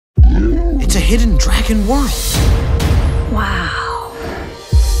It's a hidden dragon world. Wow.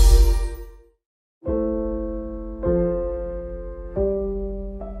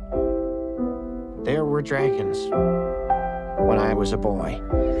 There were dragons when I was a boy.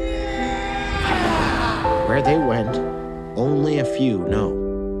 Where they went, only a few know.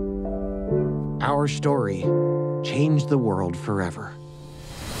 Our story changed the world forever.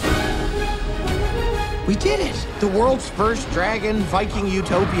 We did it! The world's first dragon Viking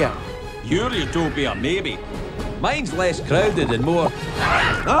utopia. Your utopia, maybe. Mine's less crowded and more...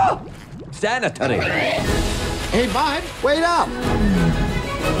 Oh! Sanitary. Hey, bud, wait up!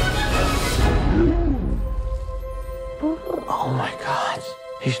 Oh my God,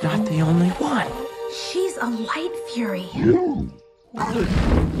 he's not the only one. She's a light fury.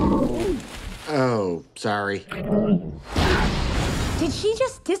 Oh, sorry. Did she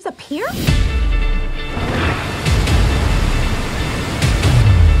just disappear?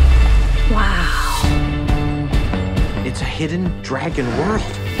 Wow. It's a hidden dragon world.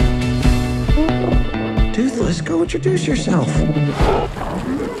 Toothless, go introduce yourself.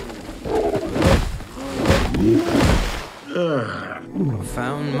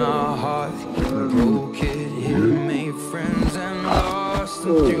 Found my heart, broke it, here made friends and lost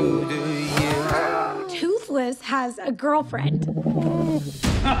them through the years. Toothless has a girlfriend.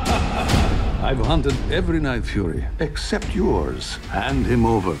 I've hunted every Night Fury except yours. Hand him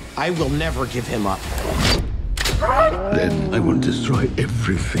over. I will never give him up. Then I will destroy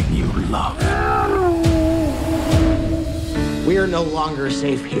everything you love. We are no longer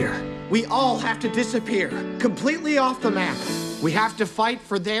safe here. We all have to disappear, completely off the map. We have to fight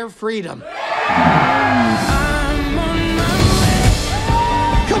for their freedom.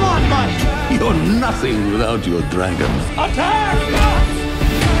 Come on, bud! You're nothing without your dragons. Attack!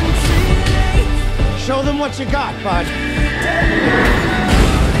 Show them what you got, bud.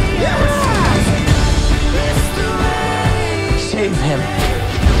 Save him.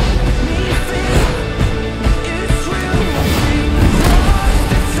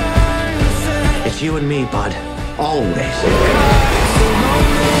 It's you and me, bud. Always.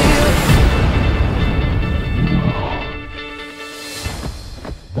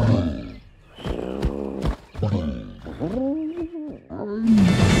 Bye.